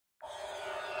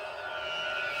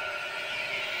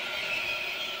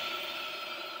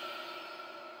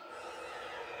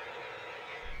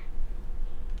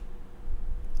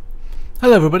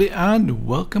Hello everybody and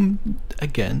welcome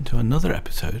again to another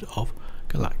episode of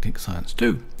Galactic Science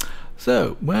 2.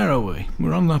 So where are we?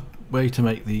 We're on the way to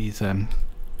make these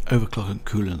overclocker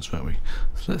coolants, weren't we?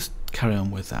 So let's carry on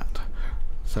with that.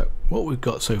 So what we've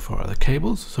got so far are the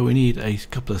cables, so we need a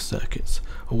couple of circuits.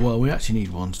 Well, we actually need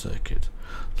one circuit,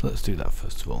 so let's do that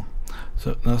first of all.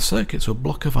 So now the circuits were a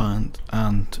block of iron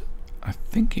and I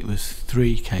think it was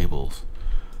 3 cables.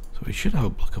 So we should have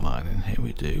a block of iron in here,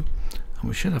 we do. And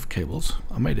we should have cables.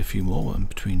 I made a few more in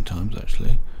between times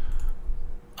actually.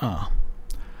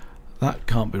 That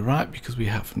can't be right because we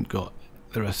haven't got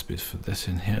the recipes for this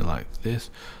in here like this.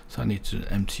 So I need to do an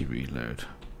empty reload.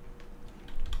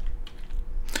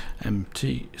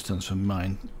 MT stands for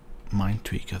mine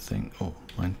tweak, I think. Oh,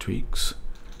 mine tweaks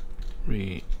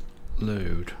reload,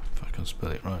 if I can spell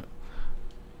it right.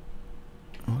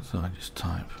 What did I just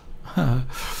type? I'm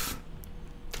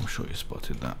sure you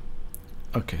spotted that.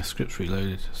 Okay, script's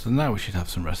reloaded. So now we should have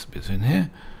some recipes in here.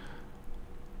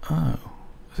 Oh,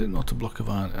 is it not a block of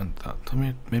iron and that? I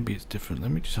mean, maybe it's different.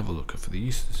 Let me just have a look for the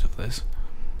uses of this.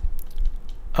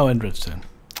 Oh, and redstone.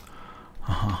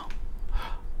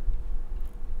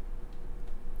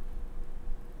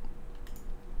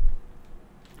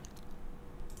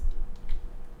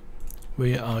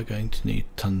 We are going to need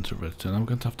tons of redstone. I'm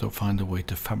going to have to find a way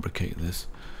to fabricate this,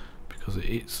 because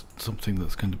it's something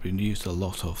that's going to be used a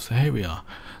lot of. So here we are.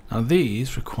 Now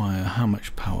these require how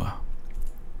much power?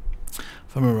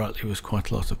 If I remember rightly, it was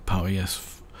quite a lot of power.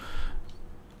 Yes.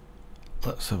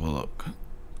 Let's have a look.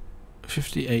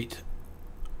 58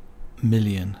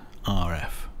 million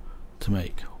RF to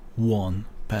make one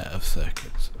pair of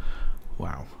circuits.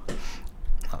 Wow,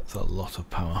 that's a lot of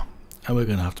power, and we're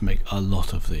going to have to make a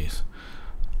lot of these.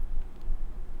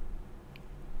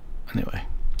 Anyway,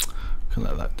 can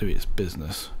let that do its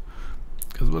business,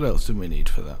 because what else do we need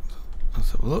for that?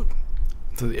 Let's have a look.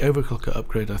 So the overclocker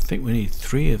upgrade, I think we need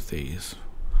 3 of these.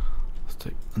 Let's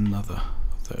take another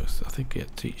of those. I think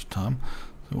it's each time.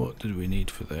 So what did we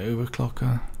need for the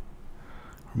overclocker?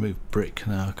 Remove brick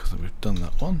now because we've done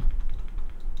that one.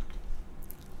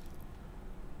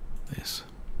 This.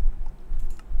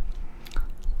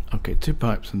 Okay, 2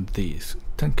 pipes and these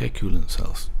 10k coolant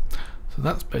cells. So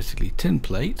that's basically tin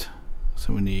plate.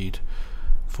 So we need,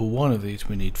 for one of these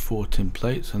we need 4 tin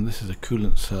plates, and this is a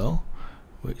coolant cell,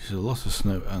 which is a lot of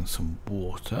snow and some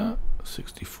water,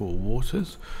 64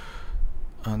 waters,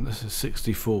 and this is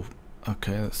 64,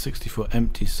 okay, that's 64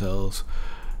 empty cells,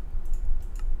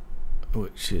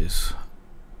 which is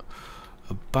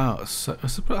about,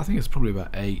 I think it's probably about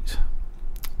 8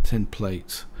 tin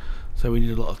plates, so we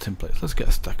need a lot of tin plates. Let's get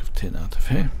a stack of tin out of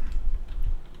here.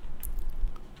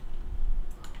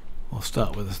 We'll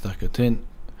start with a stack of tin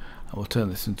and we'll turn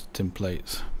this into tin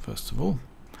plates first of all.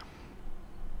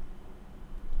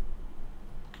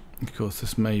 Of course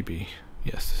this may be,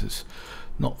 yes, this is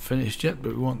not finished yet,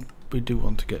 but we do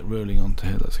want to get rolling onto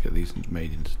here. Let's get these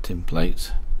made into tin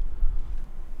plates.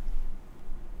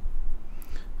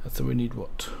 And so we need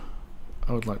what?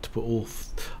 I would like to put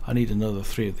I need another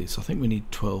 3 of these. So I think we need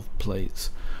 12 plates,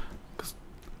 because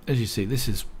as you see this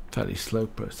is a fairly slow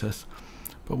process.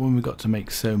 But when we got to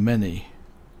make so many,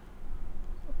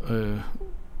 we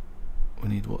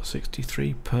need what,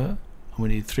 63 per? And we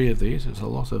need 3 of these. It's a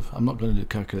lot of, I'm not going to do the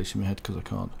calculation in my head because I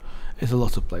can't. It's a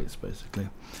lot of plates basically.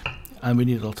 And we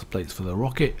need a lot of plates for the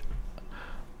rocket.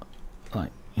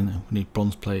 Like, you know, we need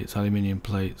bronze plates, aluminium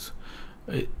plates.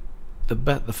 The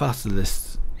faster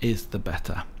this is, the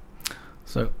better.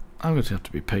 So I'm going to have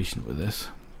to be patient with this.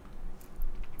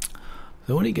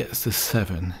 So when it gets to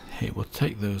 7 here, we'll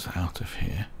take those out of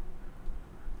here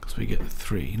because we get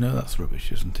 3. No, that's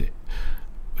rubbish, isn't it?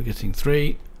 We're getting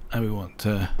 3 and we want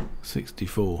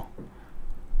 64.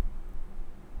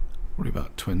 Probably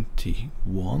about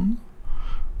 21.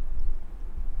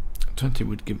 20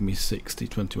 would give me 60,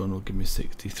 21 will give me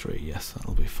 63. Yes,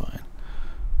 that'll be fine.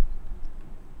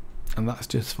 And that's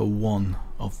just for one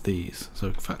of these. So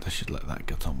in fact I should let that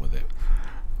get on with it.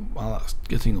 While that's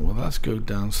getting on with that, let's go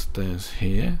downstairs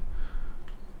here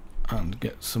and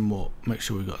get some more, make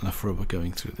sure we've got enough rubber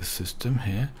going through this system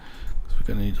here, because we're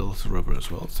going to need a lot of rubber as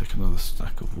well. Let's take another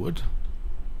stack of wood.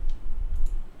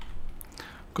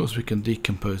 Of course we can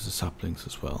decompose the saplings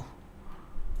as well.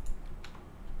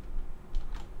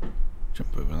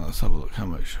 Jump over and let's have a look how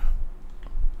much.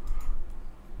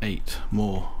 8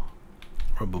 more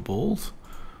rubber balls.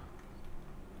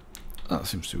 That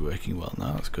seems to be working well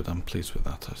now. That's good. I'm pleased with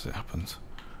that as it happens.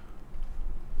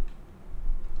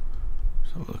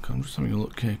 So look, I'm just having a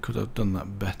look here. Could I have done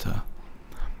that better?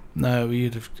 No,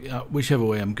 you'd have. Whichever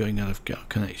way I'm going, I'd have got a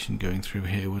connection going through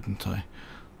here, wouldn't I?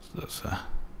 So that's. I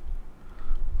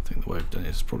think the way I've done it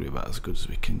is probably about as good as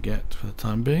we can get for the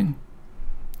time being,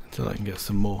 until I can get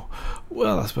some more.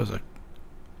 Well, I suppose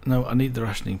no, I need the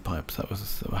rationing pipes. So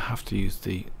I have to use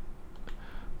the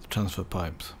transfer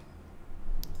pipes.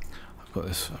 I've got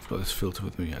this filter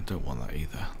with me. I don't want that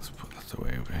either. Let's put that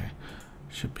away over here.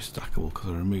 It should be stackable because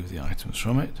I removed the items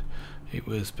from it. It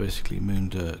was basically moon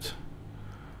dirt.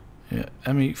 Yeah,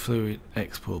 ME fluid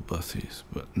export buses,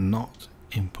 but not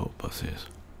import buses.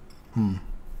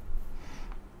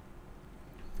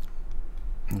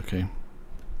 Okay.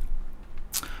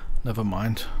 Never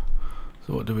mind.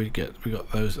 So what do we get? We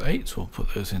got those 8, so we'll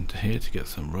put those into here to get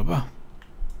some rubber.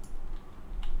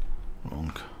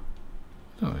 Wrong.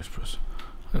 Oh, let's press.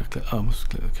 I must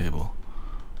click the cable.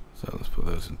 So let's put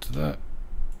those into there.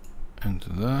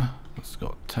 Into there. It's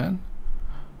got 10.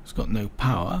 It's got no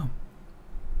power.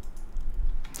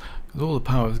 Because all the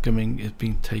power is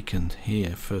being taken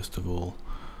here first of all.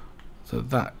 So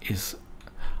that is,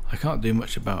 I can't do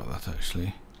much about that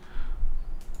actually.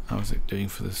 How is it doing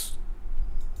for this?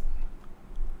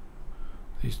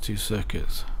 These two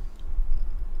circuits.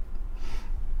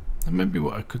 And maybe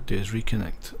what I could do is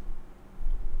reconnect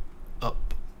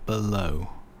up below.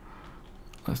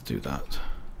 Let's do that.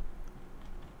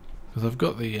 Because I've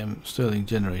got the Stirling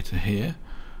generator here,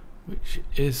 which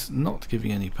is not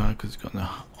giving any power because it's got no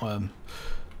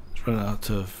it's run out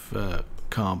of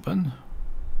carbon.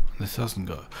 This hasn't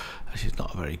got, actually it's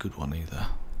not a very good one either.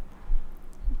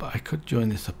 But I could join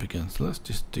this up again, so let's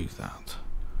just do that.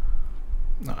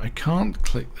 Now I can't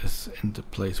click this into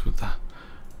place with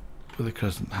the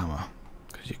crescent hammer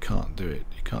because you can't do it.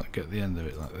 You can't get the end of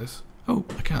it like this. Oh,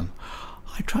 I can.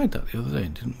 I tried that the other day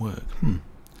and it didn't work.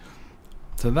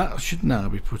 So that should now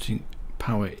be putting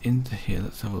power into here.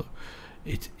 Let's have a look.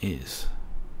 It is.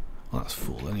 Well, that's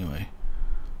full anyway.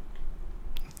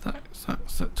 That's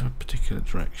set to a particular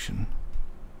direction.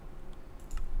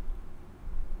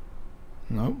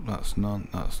 No, that's none.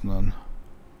 That's none.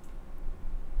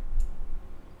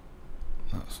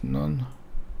 That's none.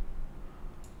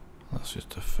 That's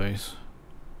just a face,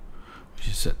 which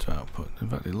is set to output. In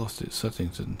fact, it lost its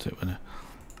settings, didn't it, when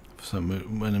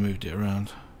I moved it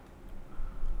around?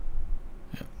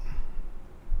 Yep.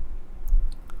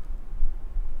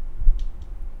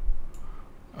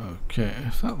 Okay,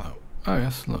 is that? Oh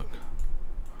yes, look.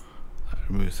 That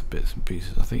removes the bits and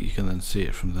pieces. I think you can then see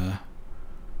it from there.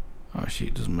 Oh, actually,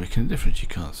 it doesn't make any difference. You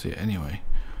can't see it anyway.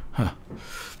 Huh.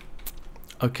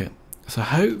 Okay. So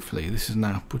hopefully this is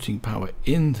now putting power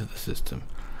into the system,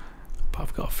 but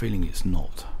I've got a feeling it's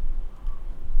not.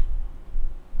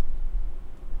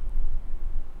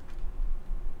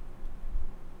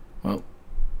 Well,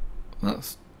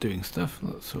 that's doing stuff.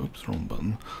 Oops, wrong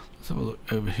button. Let's have a look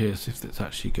over here, see if it's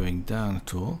actually going down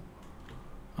at all.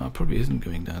 Oh, it probably isn't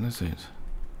going down, is it?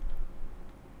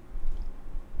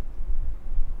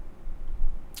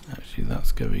 Actually,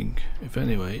 that's going, if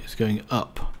anyway, it's going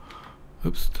up.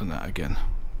 Oops, done that again.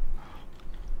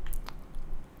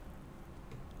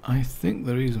 I think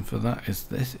the reason for that is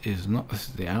this is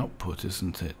the output,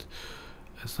 isn't it?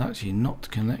 It's actually not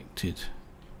connected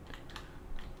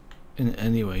in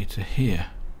any way to here.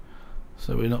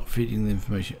 So we're not feeding the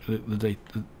information, the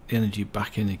energy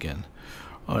back in again.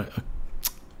 Alright,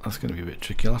 that's going to be a bit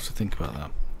tricky. I'll have to think about that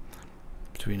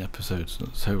between episodes.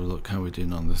 Let's have a look how we're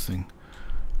doing on this thing.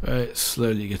 It's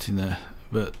slowly getting there,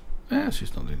 but it's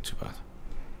just not doing too bad.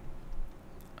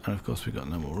 And of course we've got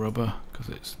no more rubber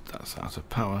because that's out of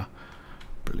power.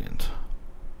 Brilliant.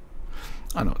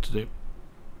 I know what to do.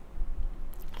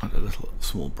 I had a little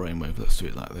small brainwave. Let's do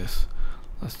it like this.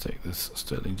 Let's take this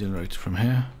Stirling generator from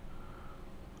here.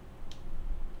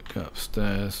 Go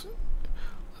upstairs.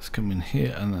 Let's come in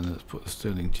here and then let's put the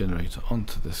Stirling generator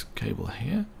onto this cable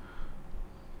here.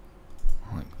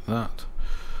 Like that.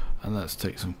 And let's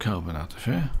take some carbon out of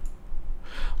here.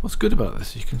 What's good about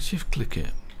this is you can shift click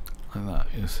it like that,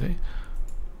 you see.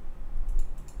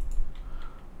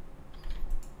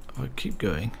 If I keep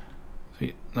going,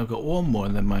 see, I've got one more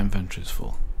and then my inventory is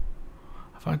full.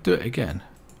 If I do it again,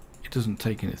 it doesn't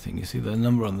take anything. You see the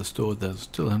number on the store there's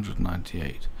still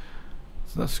 198.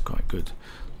 So that's quite good.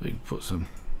 So you can put some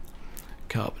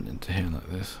carbon into here like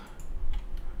this.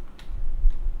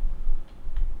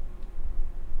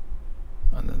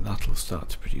 And then that'll start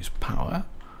to produce power.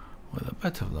 With a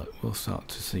bit of luck, we'll start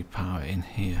to see power in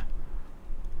here.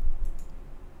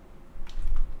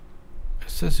 It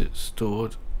says it's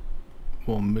stored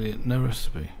 1 million, no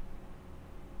recipe.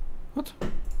 What?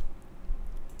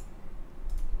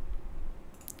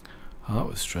 Oh, that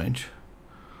was strange.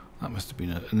 That must have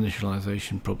been an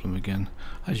initialization problem again.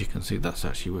 As you can see, that's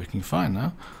actually working fine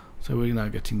now. So we're now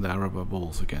getting the rubber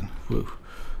balls again. Whew,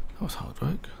 that was hard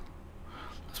work.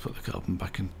 Let's put the carbon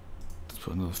back in. Let's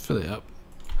put another fill it up.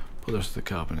 Put the rest of the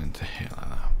carbon into here like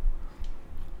that.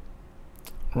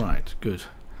 Right, good.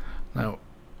 Now,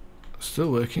 still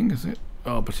working, is it?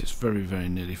 Oh, but it's very, very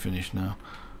nearly finished now.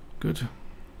 Good.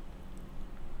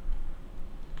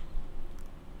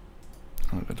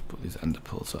 I'm going to put these ender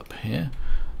pearls up here.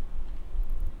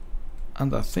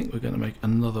 And I think we're going to make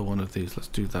another one of these. Let's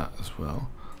do that as well.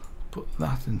 Put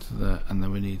that into there, and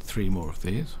then we need 3 more of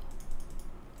these.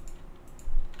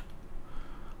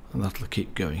 And that'll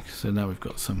keep going. So now we've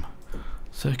got some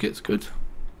circuits, good.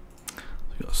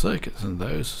 We've got circuits and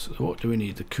those. So what do we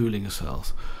need? The cooling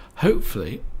cells.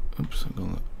 Hopefully, oops, I've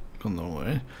gone the wrong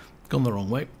way. Gone the wrong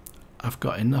way. I've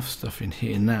got enough stuff in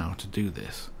here now to do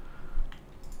this.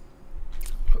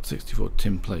 Got 64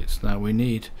 tin plates. Now we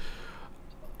need,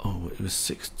 oh, it was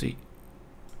 60.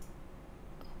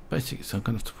 Basically, so I'm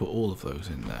going to have to put all of those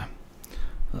in there.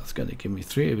 That's going to give me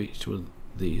 3 of each of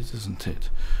these, isn't it?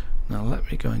 Now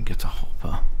let me go and get a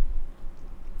hopper.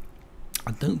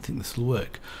 I don't think this will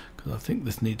work because I think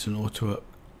this needs an auto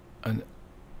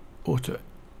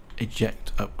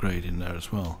eject upgrade in there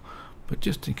as well. But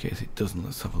just in case it doesn't,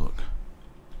 let's have a look.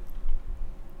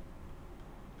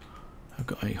 I've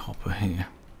got a hopper here.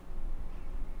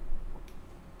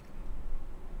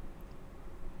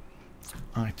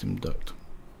 Item duct.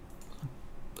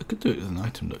 I could do it with an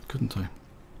item duct, couldn't I?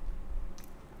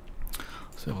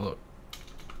 Let's have a look.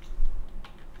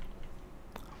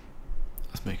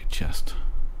 Let's make a chest.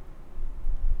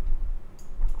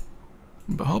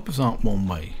 But hoppers aren't one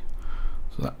way,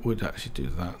 so that would actually do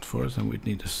that for us, and we'd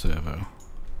need a servo.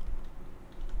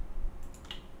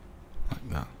 Like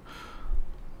that.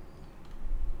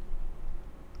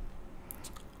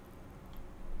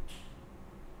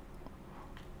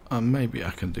 Maybe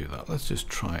I can do that. Let's just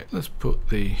try it. Let's put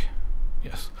the,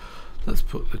 yes, let's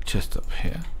put the chest up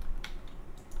here.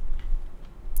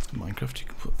 In Minecraft you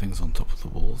can put things on top of the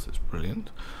walls, it's brilliant.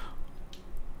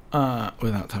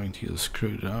 Without having to use a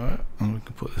screwdriver, and we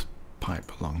can put this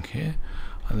pipe along here,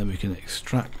 and then we can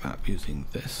extract that using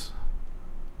this.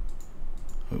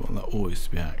 We want that always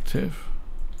to be active.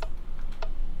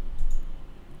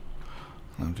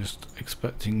 And I'm just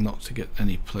expecting not to get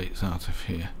any plates out of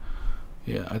here.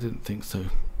 Yeah, I didn't think so,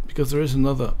 because there is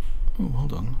another, oh,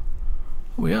 hold on.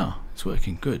 Oh, we are, it's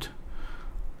working good.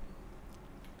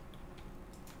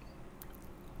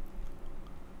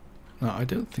 Now, I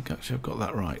don't think actually I've got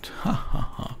that right. Ha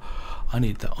ha ha. I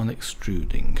need that on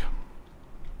extruding.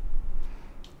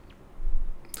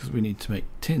 Because we need to make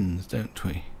tins, don't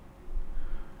we?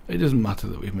 It doesn't matter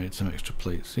that we've made some extra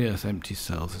plates. Yes, empty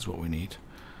cells is what we need.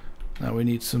 Now we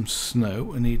need some snow.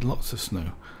 We need lots of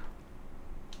snow.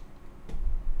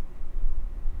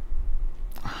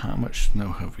 How much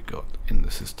snow have we got in the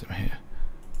system here?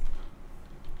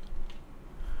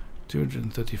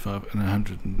 235 and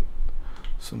 100 and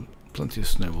some, plenty of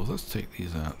snowballs. Let's take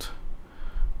these out.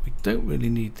 We don't really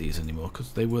need these anymore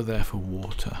because they were there for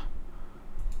water.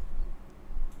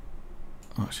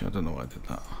 Actually, I don't know why I did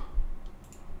that.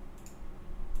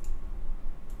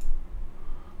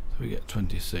 So we get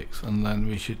 26, and then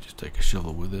we should just take a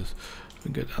shovel with us.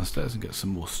 We can go downstairs and get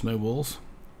some more snowballs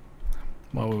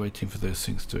while we're waiting for those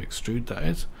things to extrude, that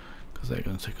is, because they're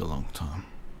going to take a long time.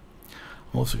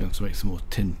 I'm also going to make some more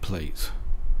tin plates.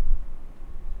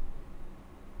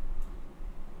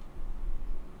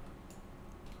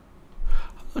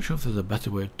 I'm not sure if there's a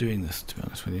better way of doing this, to be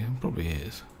honest with you. It probably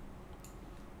is.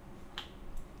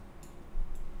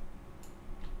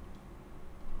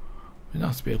 It'd be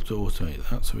nice to be able to automate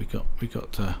that, so we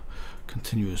got a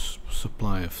continuous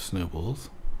supply of snowballs.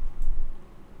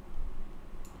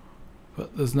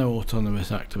 But there's no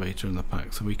autonomous activator in the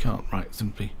pack, so we can't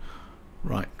simply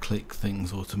right-click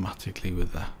things automatically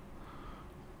with a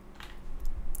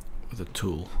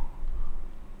tool.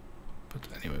 But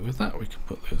anyway, with that we can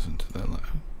put those into there. Like,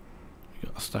 we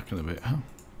got a stack in a bit, huh?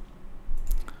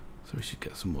 So we should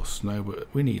get some more snow, but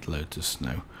we need loads of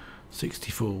snow.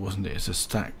 64, wasn't it? It's a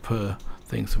stack per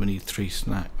thing, so we need 3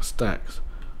 stacks.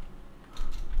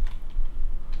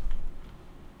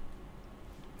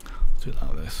 Let's do it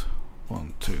like this.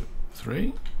 1, 2,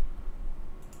 3.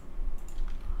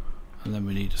 And then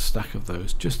we need a stack of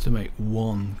those just to make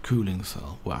 1 cooling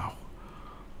cell. Wow.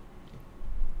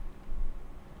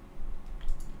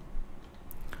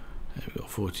 There we've got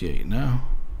 48 now.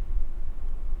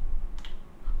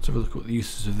 Let's have a look at what the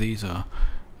uses of these are.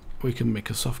 We can make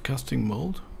a soft casting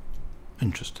mold.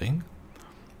 Interesting.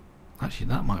 Actually,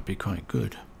 that might be quite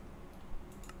good.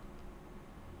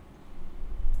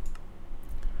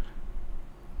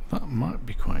 That might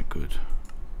be quite good.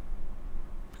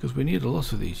 Because we need a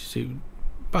lot of these. You see,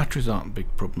 batteries aren't a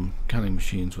big problem. Canning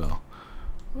machines, well,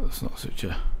 Well, that's not such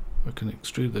a... We can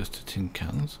extrude those to tin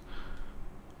cans,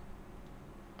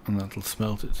 and that'll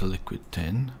smelt it to liquid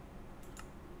tin.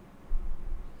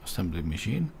 Assembly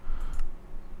machine.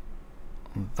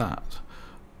 And that.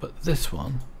 But this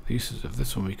one, the uses of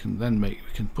this one, we can then make,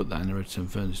 we can put that in a redstone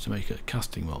furnace to make a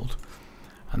casting mold.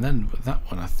 And then with that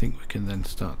one, I think we can then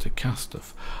start to cast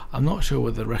stuff. I'm not sure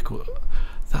whether the record...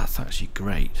 That's actually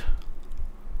great.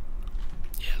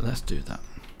 Yeah, let's do that.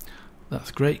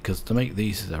 That's great, because to make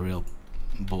these is a real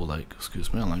ball ache,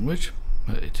 excuse my language,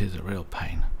 but it is a real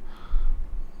pain.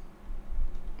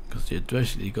 Because you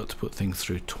basically got to put things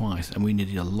through twice, and we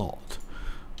needed a lot.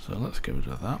 So let's get rid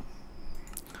of that.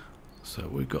 So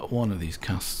we've got one of these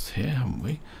casts here, haven't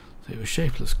we? So it was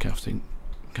shapeless casting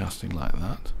like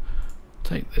that.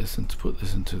 Take this and to put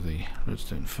this into the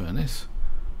redstone furnace.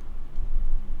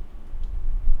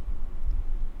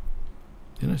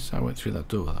 You notice I went through that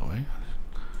door that way.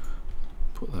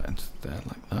 Put that into there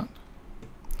like that.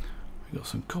 We've got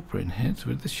some copper in here,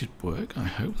 so this should work, I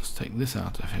hope. Let's take this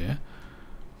out of here,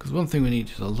 because one thing we need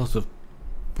is a lot of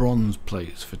bronze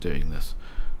plates for doing this.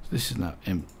 So this is now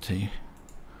empty.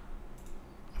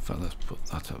 In fact, let's put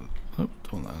that up. Oh,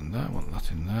 don't want that in there, I want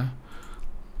that in there.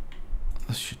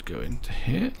 This should go into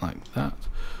here like that.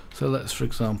 So let's, for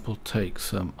example, take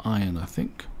some iron, I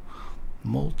think.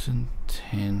 Molten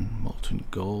tin, molten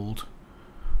gold.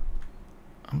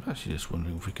 I'm actually just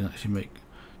wondering if we can actually make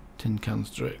tin cans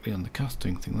directly on the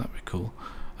casting thing. That'd be cool.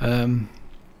 Iron.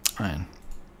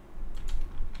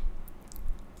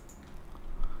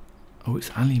 Oh,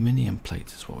 it's aluminium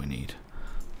plates is what we need.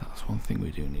 That's one thing we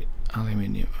do need.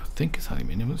 Aluminium. I think it's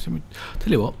aluminium.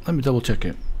 Tell you what, let me double check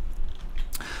it.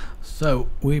 So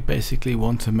we basically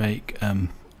want to make,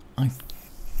 I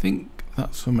think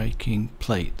that's for making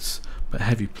plates, but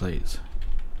heavy plates.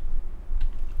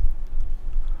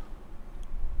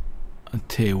 And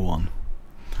tier 1.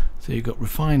 So you've got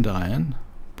refined iron,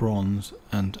 bronze,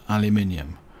 and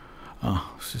aluminium.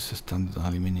 Ah, it's just a standard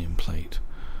aluminium plate.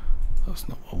 That's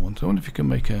not what I want. I wonder if you can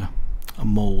make a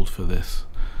mold for this.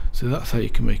 So that's how you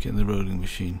can make it in the rolling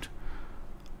machine.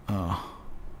 Ah,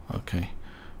 okay.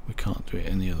 We can't do it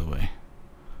any other way.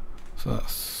 So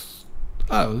that's...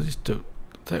 Oh,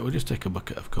 we'll just take a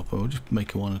bucket of copper. We'll just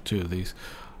make one or two of these.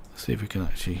 See if we can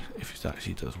actually, if it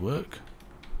actually does work.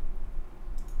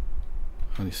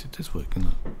 At least it is working.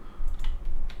 Well,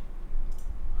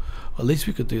 at least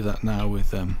we could do that now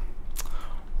with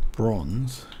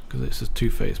bronze, because it's a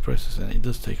two-phase process and it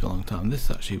does take a long time.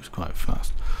 This actually was quite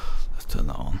fast. Let's turn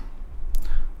that on.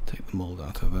 Take the mold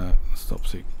out of there.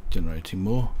 Stops it generating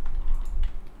more.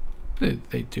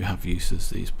 They do have uses,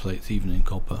 these plates, even in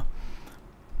copper.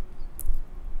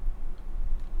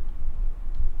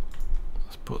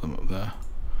 Let's put them up there.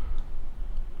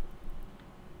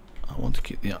 I want to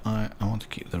keep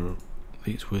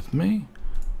these with me.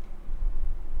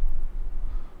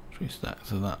 3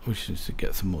 stacks of that. We should just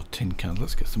get some more tin cans.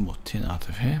 Let's get some more tin out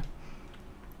of here.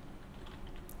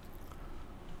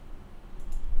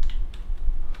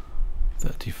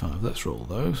 $35. Let's roll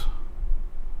those.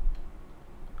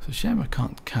 It's a shame I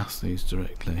can't cast these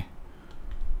directly.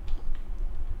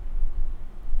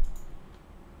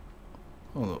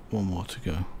 Oh, look, one more to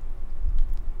go.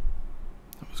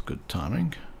 That was good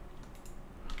timing.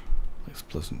 Makes a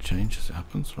pleasant change as it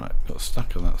happens. Right, got a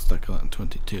stack of that, and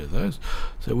 22 of those.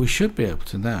 So we should be able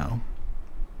to now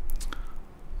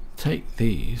take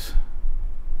these,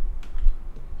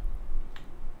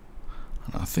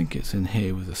 and I think it's in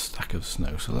here with a stack of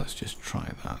snow, so let's just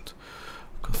try that.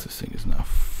 Of course, this thing is now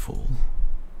full.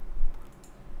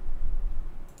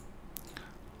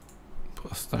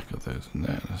 Put a stack of those in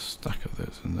there and a stack of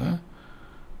those in there.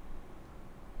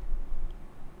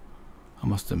 I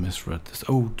must have misread this.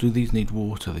 Oh, do these need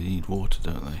water? They need water,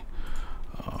 don't they?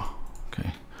 Oh,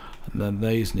 okay. And then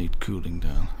these need cooling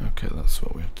down. Okay, that's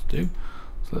what we have to do.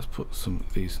 So let's put some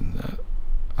of these in there.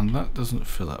 And that doesn't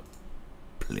fill up.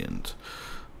 Brilliant.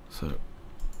 So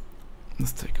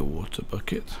let's take a water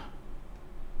bucket.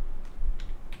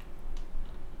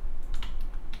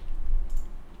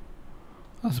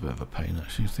 That's a bit of a pain,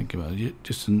 actually, think about it.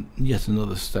 Just yet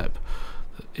another step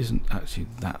that isn't actually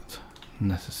that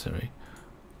necessary.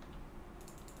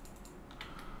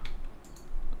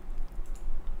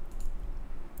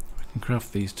 We can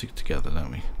craft these two together,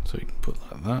 don't we? So we can put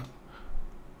like that.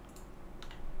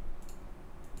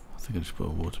 I think I just put a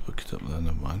water bucket up there,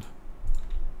 never mind.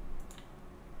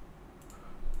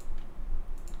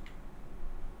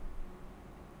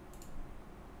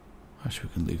 Actually,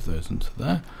 we can leave those into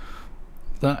there.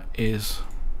 That is...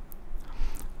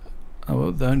 Oh,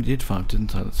 well, they only did 5,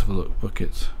 didn't I? Let's have a look.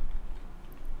 Buckets.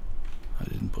 I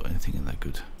didn't put anything in there.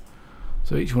 Good. So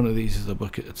So each one of these is a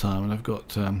bucket at a time, and I've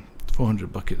got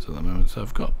 400 buckets at the moment, so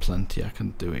I've got plenty. I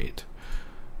can do it.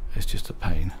 It's just a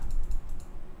pain.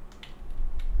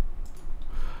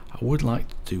 I would like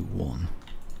to do one.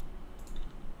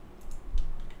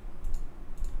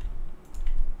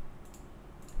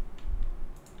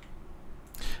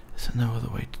 Is there no other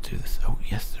way to do this? Oh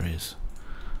yes there is.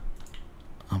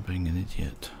 I'm being an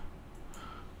idiot.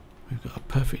 We've got a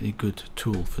perfectly good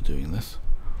tool for doing this.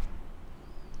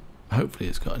 Hopefully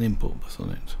it's got an input bus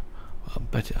on it. Well, I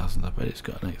bet it hasn't. I bet it's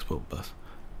got an export bus.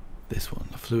 This one,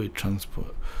 the fluid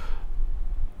transport.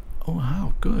 Oh,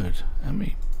 how good. I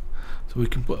mean, so we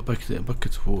can put a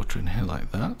bucket of water in here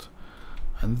like that,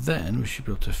 and then we should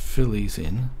be able to fill these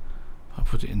in. I'll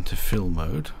put it into fill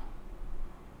mode.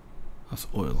 That's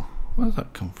oil. Where does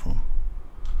that come from?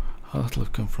 Oh, that'll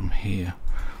have come from here.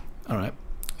 Alright,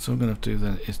 so what I'm going to have to do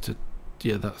then is to,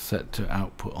 yeah, that's set to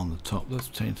output on the top. Let's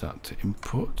change that to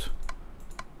input.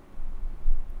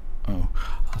 Oh,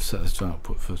 I'll set this to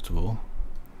output first of all.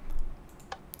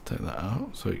 Take that out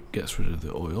so it gets rid of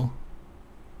the oil.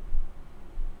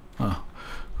 Ah,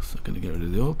 it's not going to get rid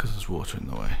of the oil because there's water in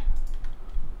the way.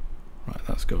 Right,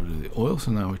 that's got rid of the oil,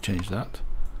 so now we change that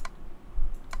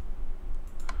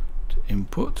to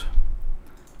input.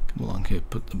 Come along here,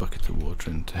 put the bucket of water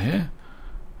into here.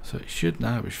 So it should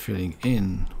now be filling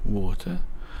in water.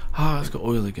 Ah, it's got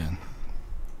oil again.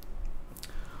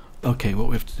 Okay, what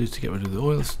we have to do to get rid of the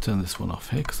oil is turn this one off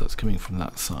here because that's coming from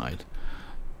that side,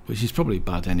 which is probably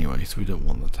bad anyway, so we don't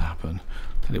want that to happen.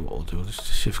 Tell you what we'll do, we'll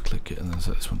just shift click it and then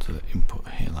set this one to the input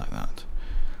here like that.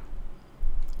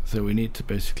 So we need to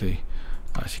basically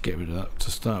actually get rid of that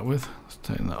to start with. Let's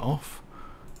turn that off,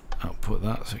 output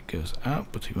that so it goes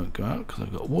out, but it won't go out because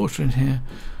I've got water in here.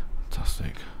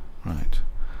 Fantastic. Right,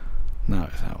 now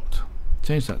it's out.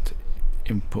 Change that to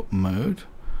input mode,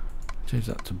 change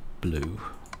that to blue.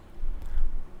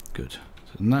 Good.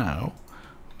 So now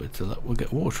we'll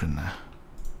get water in there.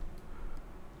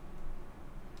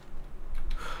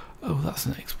 Oh, that's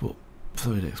an export,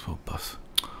 fluid export bus.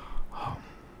 Oh.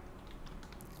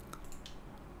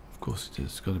 Of course it is,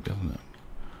 it's got to be, hasn't it?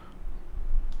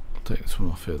 I'll take this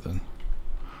one off here then.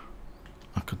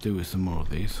 I could do with some more of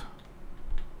these.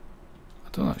 I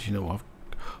don't actually know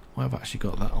why I've actually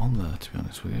got that on there, to be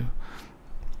honest with you.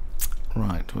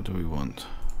 Right, what do we want?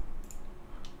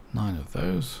 9 of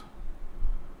those.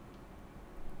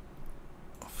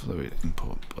 Fluid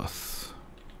import bus.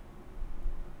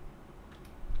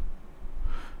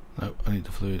 No, I need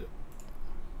the fluid.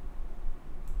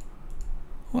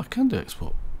 Oh, I can do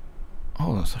export.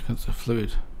 Hold on a second, it's a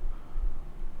fluid.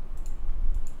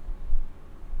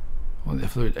 Oh, the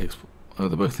fluid export. Oh,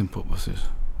 they're both import buses.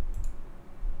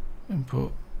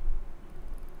 Import.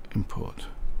 Import.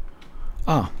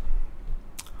 Ah.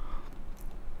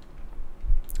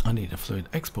 I need a fluid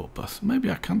export bus. Maybe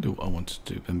I can do what I wanted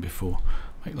to do then before.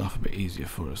 Make life a bit easier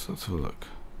for us. Let's have a look.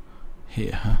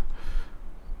 Here, huh?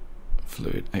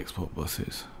 Fluid export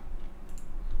buses.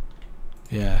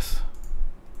 Yes.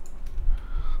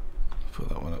 Put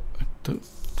that one up. I don't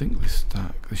think they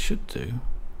stack. They should do.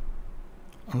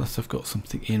 Unless I've got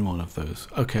something in one of those.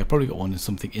 Okay, I've probably got one in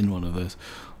something in one of those.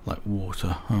 Like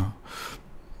water, huh?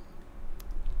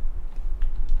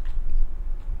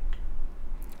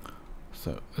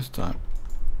 So this time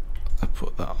I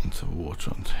put that onto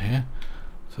water onto here.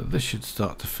 So this should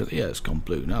start to fill. Yeah, it's gone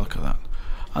blue. Now look at that.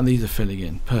 And these are filling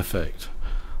in. Perfect.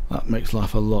 That makes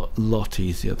life a lot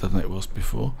easier than it was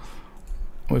before.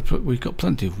 We've got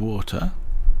plenty of water.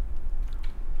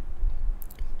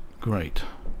 Great.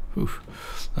 Oof.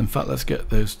 In fact, let's get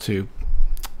those two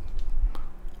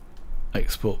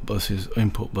export buses,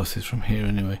 import buses from here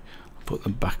anyway. I'll put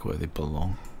them back where they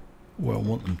belong, where I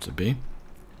want them to be.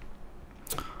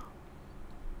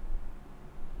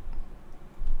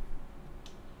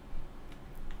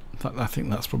 In fact, I think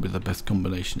that's probably the best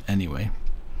combination anyway.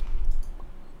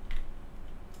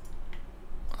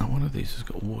 And one of these has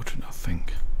got water in, I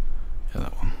think. Yeah,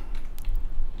 that one.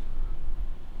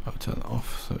 I'll turn that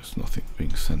off so it's nothing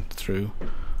being sent through.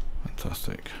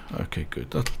 Fantastic. Okay,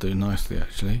 good. That'll do nicely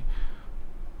actually.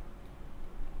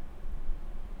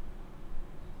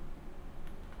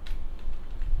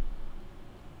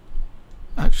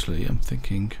 Actually, I'm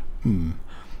thinking,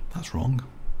 that's wrong.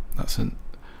 That's an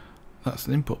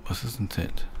input bus, isn't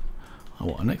it? I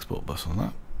want an export bus on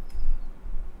that.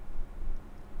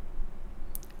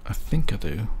 I think I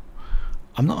do.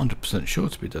 I'm not 100% sure,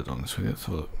 to be dead honest with you.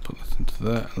 So put this into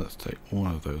there and let's take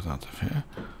one of those out of here.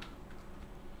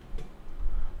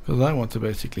 Because I want to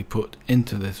basically put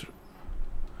into this.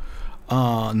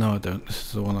 Ah, no I don't. This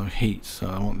is the one I heat, so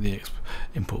I want the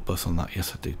import bus on that.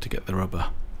 Yes I do, to get the rubber.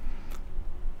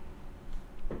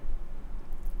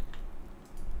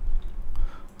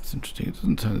 It's interesting, it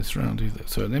doesn't turn this around either.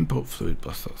 So an import fluid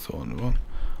bus, that's the one,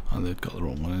 and they've got the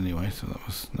wrong one anyway, so that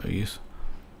was no use.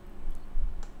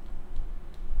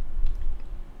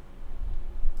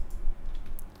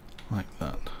 Like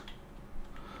that.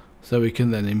 So we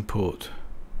can then import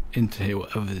into here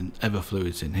whatever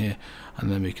fluid's in here, and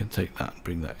then we can take that and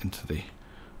bring that into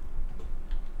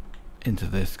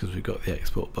this, because we've got the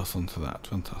export bus onto that.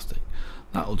 Fantastic.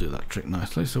 That'll do that trick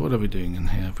nicely. So what are we doing in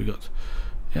here? Have we got,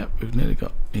 yep, we've nearly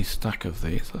got a stack of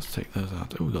these. Let's take those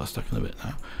out. Oh, we've got a stack in a bit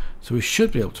now. So we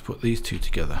should be able to put these two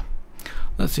together.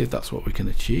 Let's see if that's what we can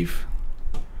achieve.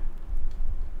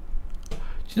 Do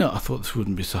you know, I thought this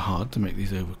wouldn't be so hard to make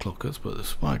these overclockers, but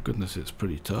this, my goodness, it's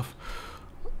pretty tough.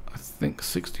 I think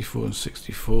 64 and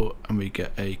 64, and we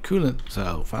get a coolant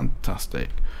cell. Fantastic.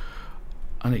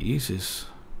 And it uses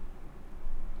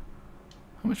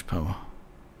how much power?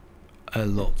 A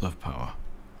lot of power.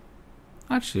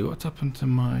 Actually, what happened to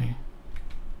my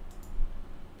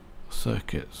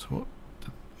circuits?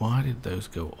 Why did those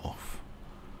go off?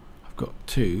 I've got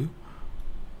two.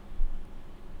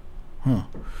 Huh.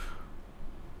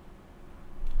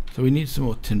 So we need some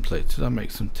more tin plates. Did I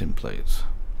make some tin plates?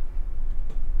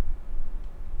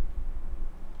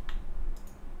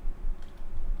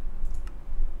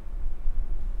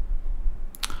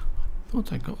 I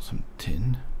thought I got some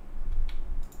tin.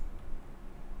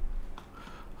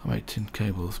 I made tin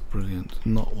cables. Brilliant.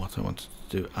 Not what I wanted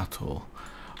to do at all.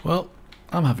 Well,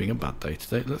 I'm having a bad day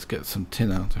today. Let's get some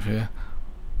tin out of here.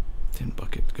 Tin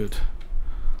bucket, good.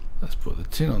 Let's put the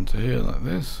tin onto here like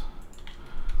this.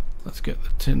 Let's get the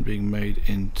tin being made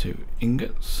into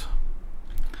ingots,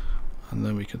 and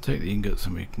then we can take the ingots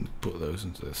and we can put those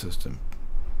into the system.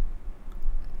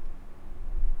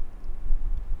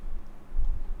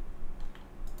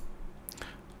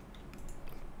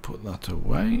 Put that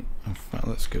away. In fact,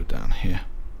 let's go down here.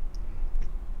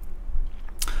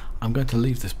 I'm going to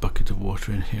leave this bucket of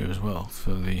water in here as well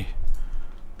for the,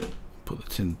 put the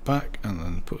tin back and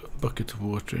then put a bucket of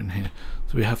water in here,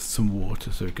 so we have some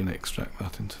water so we can extract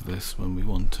that into this when we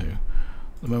want to.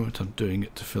 At the moment I'm doing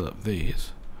it to fill up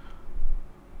these,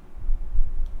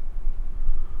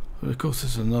 but of course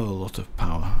there's another lot of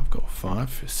power. I've got 5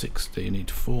 for 60, I need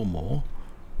 4 more.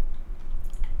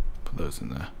 Put those in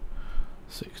there.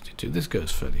 62. This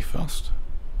goes fairly fast.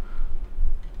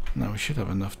 Now we should have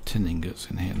enough tin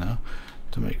ingots in here now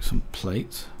to make some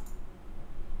plates.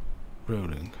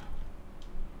 Rolling.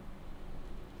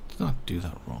 Did I do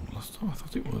that wrong last time? I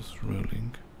thought it was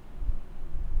rolling.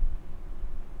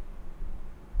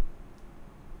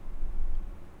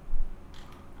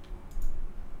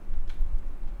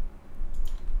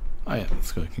 Oh yeah,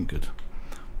 that's working good.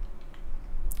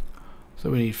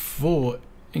 So we need 4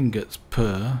 ingots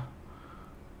per.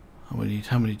 And we need,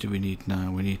 how many do we need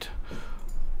now? We need,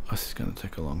 this is going to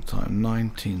take a long time,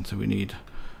 19, so we need,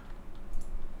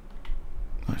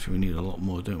 actually we need a lot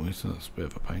more, don't we? So that's a bit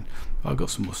of a pain. I've got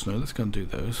some more snow, let's go and do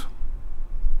those.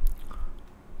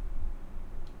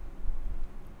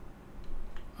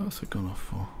 What's it gone off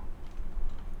for?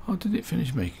 Oh, did it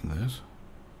finish making those?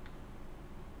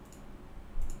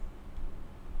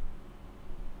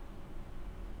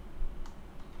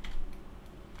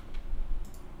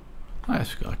 Ah,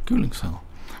 yes, we've got a cooling cell.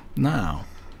 Now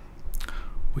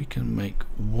we can make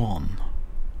 1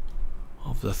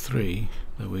 of the 3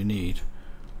 that we need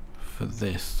for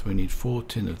this. We need 4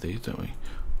 tin of these, don't we?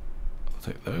 I'll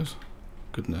take those.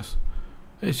 Goodness,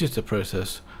 it's just a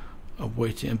process of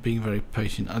waiting and being very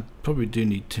patient. I probably do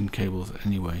need tin cables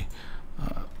anyway.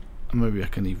 Maybe I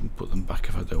can even put them back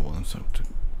if I don't want them, so I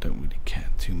don't really care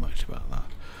too much about that.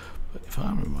 But if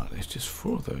I remember right, it's just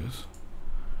 4 of those.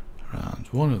 Around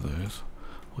 1 of those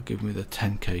will give me the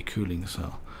 10k cooling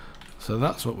cell. So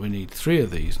that's what we need. 3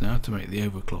 of these now to make the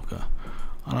overclocker,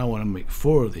 and I want to make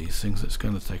 4 of these things. It's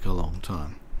going to take a long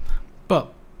time,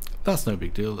 but that's no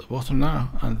big deal at the bottom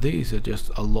now. And these are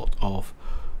just a lot of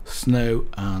snow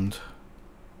and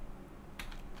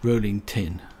rolling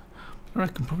tin. I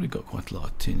reckon probably got quite a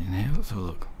lot of tin in here. Let's have a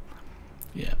look.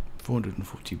 Yeah,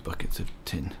 440 buckets of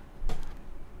tin.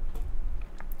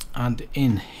 And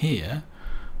in here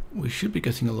we should be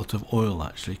getting a lot of oil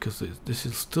actually, because this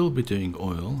will still be doing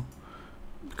oil,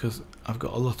 because I've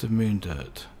got a lot of moon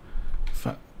dirt. In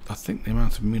fact, I think the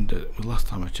amount of moon dirt, well, last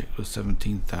time I checked, was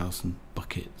 17,000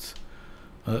 buckets.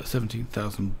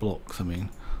 17,000 blocks, I mean.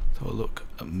 So I'll look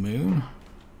at moon.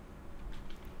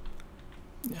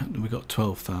 Yeah, we got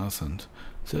 12,000.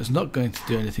 So it's not going to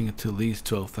do anything until these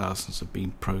 12,000s have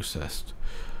been processed.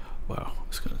 Wow,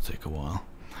 it's going to take a while.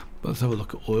 But let's have a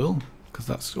look at oil, because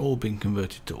that's all been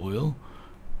converted to oil.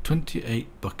 28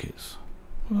 buckets.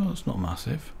 Well, it's not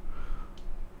massive.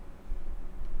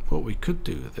 what we could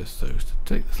do with this though is to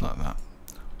take this like that,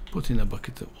 put in a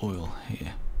bucket of oil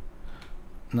here.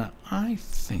 Now I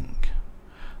think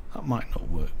that might not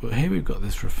work, but here we've got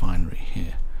this refinery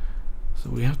here, so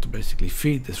we have to basically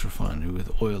feed this refinery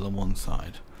with oil on one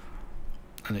side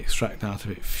and extract out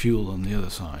of it fuel on the other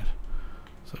side.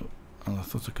 So, and I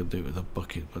thought I could do it with a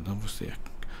bucket, but obviously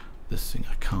this thing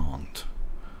I can't,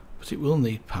 but it will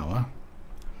need power.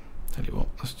 Tell you what,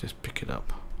 let's just pick it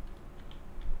up.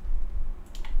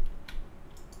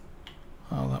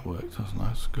 Oh, that worked, that's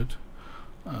nice, good.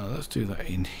 Let's do that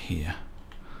in here.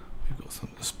 We've got some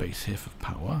space here for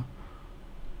power.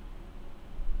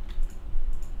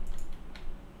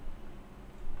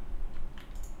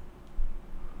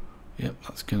 Yep,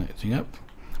 that's connecting up.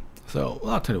 So,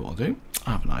 well, I'll tell you what I'll do.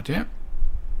 I have an idea.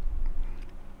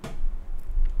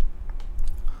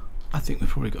 I think we've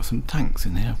probably got some tanks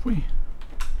in here, have we?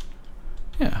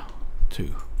 Yeah,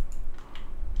 2.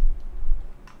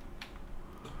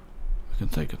 We can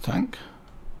take a tank.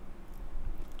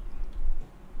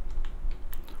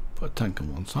 Put a tank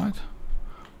on one side,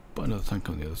 put another tank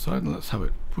on the other side, and let's have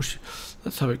it push.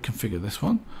 Let's have it configure this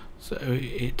one so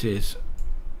it is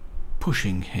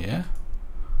pushing here.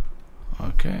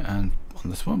 Okay, and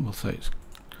on this one we'll say it's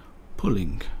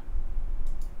pulling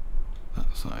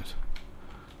that side.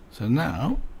 So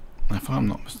now, if I'm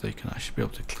not mistaken, I should be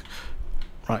able to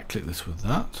right click this with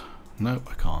that. Nope,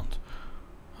 I can't.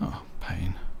 Oh,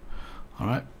 pain.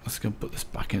 Alright, let's go and put this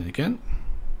back in again.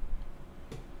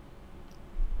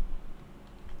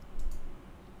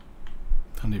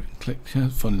 Can't even click.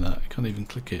 It's funny that you can't even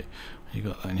click it. You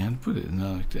got that in your hand. Put it in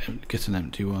there. Get an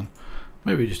empty one.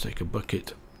 Maybe just take a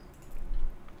bucket.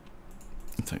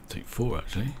 Take 4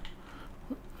 actually.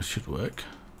 It should work.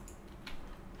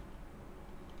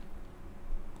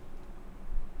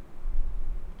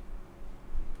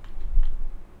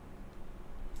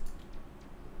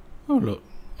 Oh look,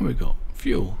 what we got?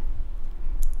 Fuel.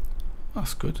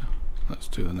 That's good. Let's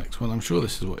do the next one. I'm sure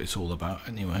this is what it's all about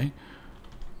anyway.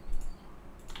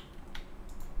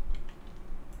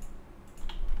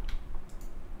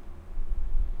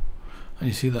 And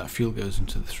you see that fuel goes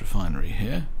into this refinery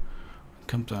here and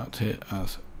comes out here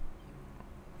as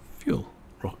fuel,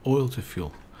 oil to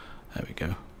fuel. There we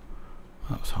go.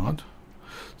 That was hard.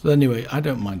 So anyway, I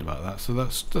don't mind about that. So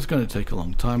that's going to take a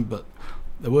long time, but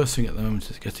the worst thing at the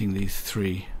moment is getting these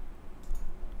 3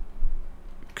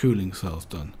 cooling cells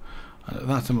done. And at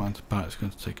that amount of power it's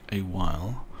going to take a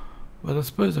while. But I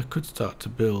suppose I could start to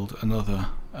build another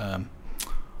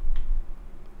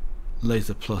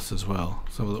laser plus as well.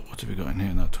 So look, what have we got in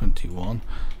here now? 21.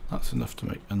 That's enough to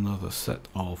make another set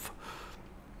of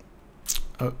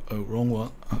oh wrong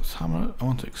one. That's hammer. I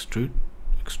want to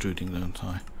extruding, don't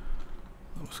I?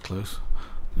 That was close.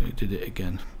 I did it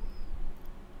again.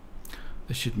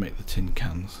 This should make the tin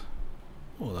cans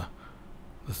or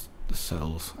the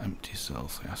cells, empty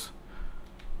cells, yes.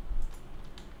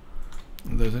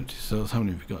 And those empty cells, how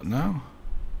many have we got now?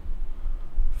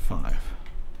 5.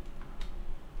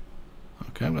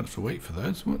 Okay, I'm going to have to wait for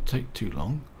those. It won't take too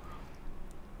long.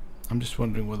 I'm just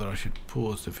wondering whether I should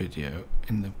pause the video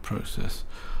in the process.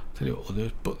 Tell you what we'll do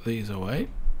is put these away.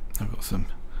 I've got some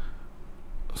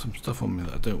stuff on me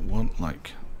that I don't want,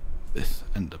 like this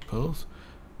ender pearls.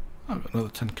 I've got another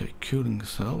 10k cooling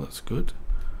cell, that's good.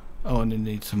 Oh, and I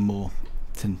need some more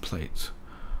tin plates.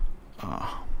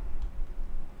 Actually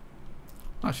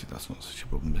that's not such a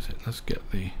problem, is it? Let's get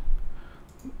they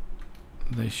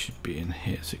should be in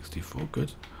here. 64,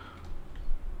 good.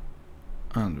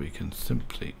 And we can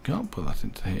simply, can't put that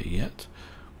into here yet,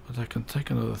 but I can take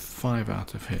another 5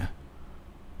 out of here.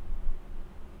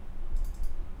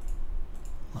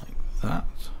 Like that.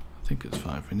 I think it's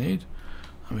 5 we need.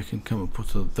 And we can come and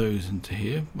put those into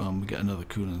here. Well, we get another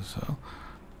cooling cell.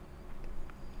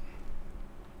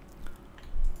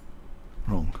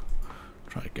 Wrong.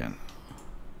 Try again.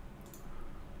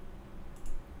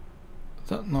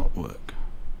 Does that not work?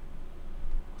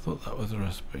 I thought that was a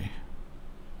recipe.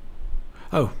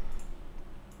 Oh,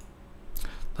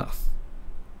 that's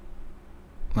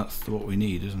what we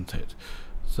need, isn't it?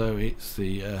 So it's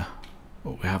the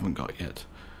what we haven't got yet.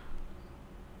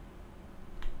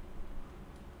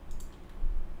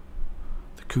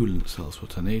 The coolant cell's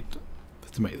what I need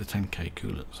to make the 10k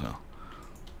coolant cell.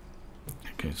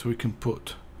 Okay, so we can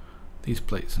put these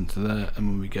plates into there, and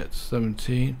when we get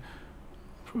 17,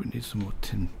 probably need some more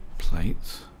tin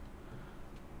plates.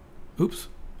 Oops,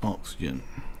 oxygen.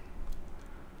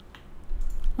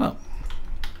 Oh,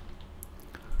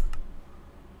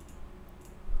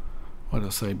 what did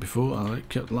I say before? I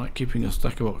like keeping a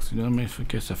stack of oxygen on me in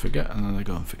case I forget, and then I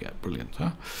go and forget. Brilliant,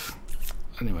 huh?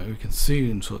 Anyway, we can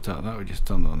soon sort out that. We just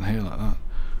done it on here like that.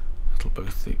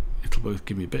 it'll both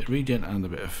give me a bit of regen and a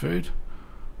bit of food.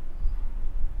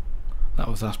 That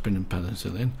was aspirin and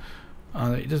penicillin,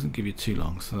 and it doesn't give you too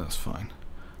long, so that's fine.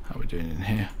 How are we doing in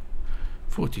here?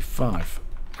 45.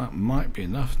 That might be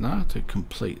enough now to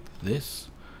complete this.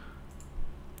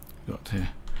 Got here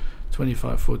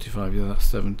 25, 45. Yeah, that's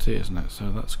 70, isn't it?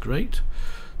 So that's great.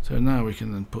 So now we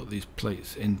can then put these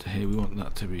plates into here. We want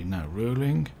that to be now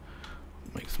rolling.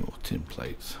 Make some more tin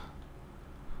plates.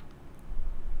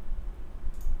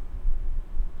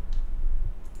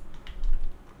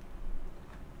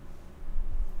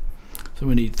 So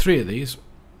we need 3 of these.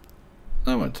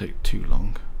 That won't take too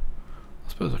long. I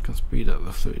suppose I can speed up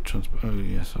the fluid transport. Oh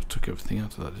yes, I took everything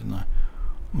out of that, didn't I?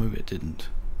 Maybe it didn't.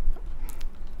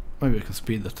 Maybe I can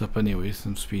speed that up anyway,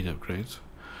 some speed upgrades.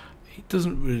 It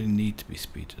doesn't really need to be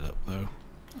speeded up though,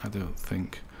 I don't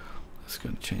think. Let's go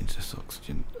and change this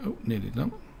oxygen. Oh, nearly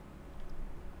done.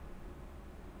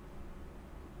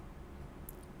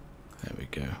 There we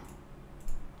go.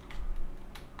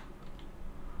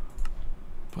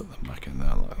 Put them back in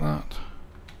there like that.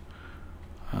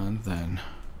 And then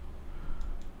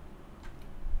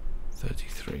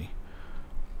 33.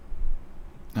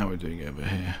 Now we're doing it over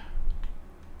here.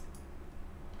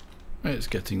 It's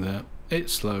getting there.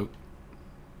 It's slow.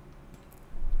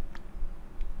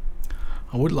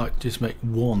 I would like to just make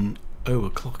one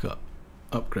overclocker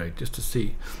upgrade just to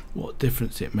see what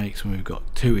difference it makes when we've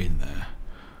got 2 in there.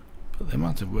 But the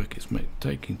amount of work it's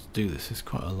taking to do this is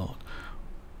quite a lot.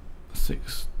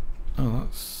 6. Oh,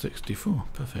 that's 64.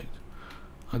 Perfect.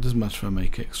 It doesn't matter if I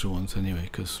make extra ones anyway,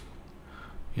 because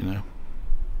you know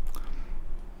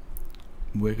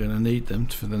we're going to need them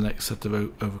for the next set of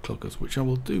overclockers, which I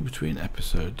will do between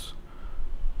episodes.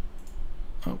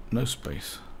 Oh, no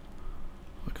space.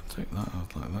 I can take that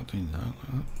out like that, doing that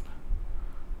like that.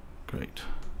 Great.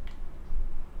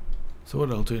 So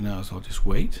what I'll do now is I'll just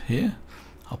wait here.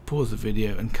 I'll pause the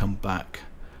video and come back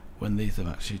when these have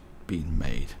actually been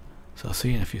made. So I'll see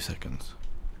you in a few seconds.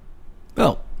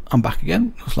 Well, I'm back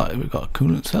again. Looks like we've got a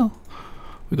coolant cell.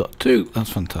 We've got 2. That's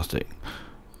fantastic.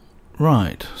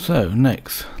 Right, so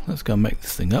next, let's go and make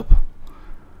this thing up.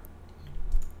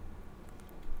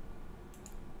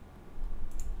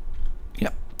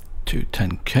 Yep, 2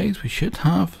 10Ks we should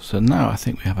have. So now I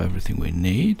think we have everything we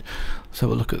need. Let's have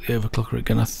a look at the overclocker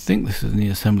again. I think this is in the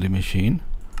assembly machine.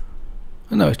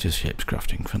 Oh, no, it's just shapes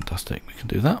crafting. Fantastic, we can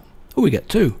do that. Oh, we get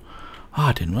 2. Ah,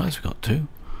 I didn't realise we got 2.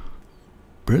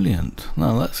 Brilliant.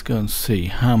 Now let's go and see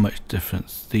how much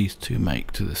difference these 2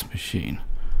 make to this machine.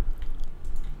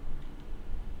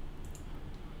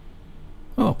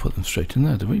 Oh, I'll put them straight in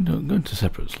there, do we? Don't go into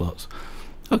separate slots.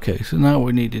 Okay, so now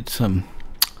we needed some.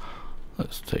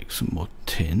 Let's take some more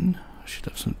tin. I should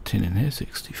have some tin in here.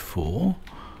 64.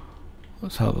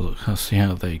 Let's have a look. Let's see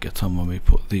how they get on when we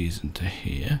put these into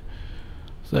here.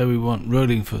 So we want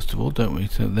rolling first of all, don't we?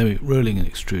 So then we're rolling and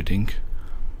extruding.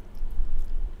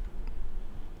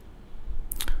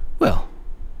 Well,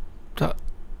 that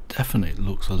definitely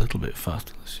looks a little bit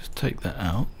faster. Let's just take that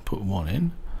out, put 1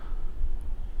 in.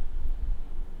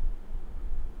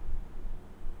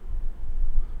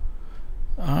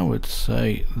 I would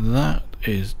say that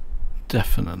is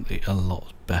definitely a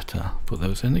lot better. Put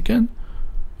those in again.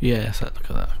 Yes, look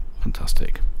at that.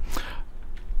 Fantastic.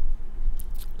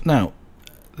 Now,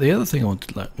 the other thing I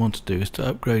want to do is to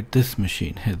upgrade this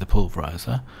machine here, the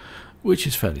pulverizer, which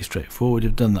is fairly straightforward.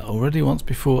 We've done that already once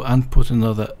before, and put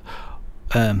another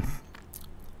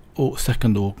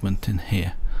second augment in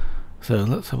here. So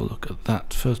let's have a look at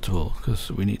that first of all,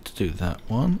 because we need to do that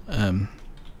one.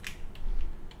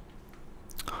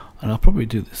 And I'll probably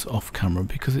do this off camera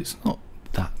because it's not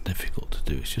that difficult to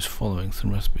do. It's just following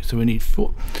some recipes. So we need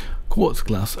 4 quartz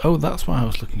glass. Oh, that's why I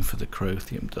was looking for the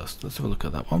crothium dust. Let's have a look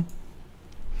at that one.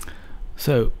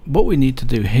 So what we need to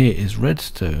do here is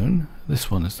redstone. This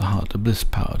one is the heart of bliss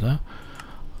powder.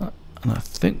 And I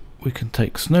think we can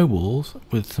take snowballs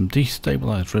with some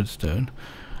destabilized redstone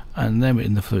and then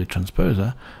in the fluid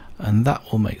transposer, and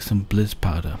that will make some bliss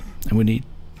powder. And we need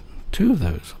 2 of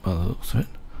those by the looks of it.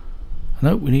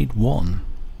 No, we need 1.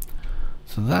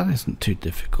 So that isn't too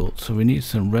difficult. So we need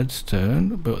some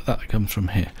redstone, but that comes from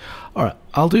here. Alright,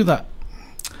 I'll do that.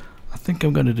 I think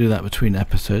I'm going to do that between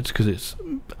episodes because it's,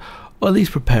 well, at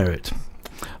least prepare it.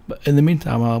 But in the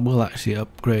meantime, I will actually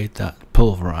upgrade that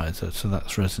pulverizer so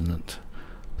that's resonant.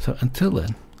 So until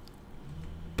then,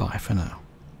 bye for now.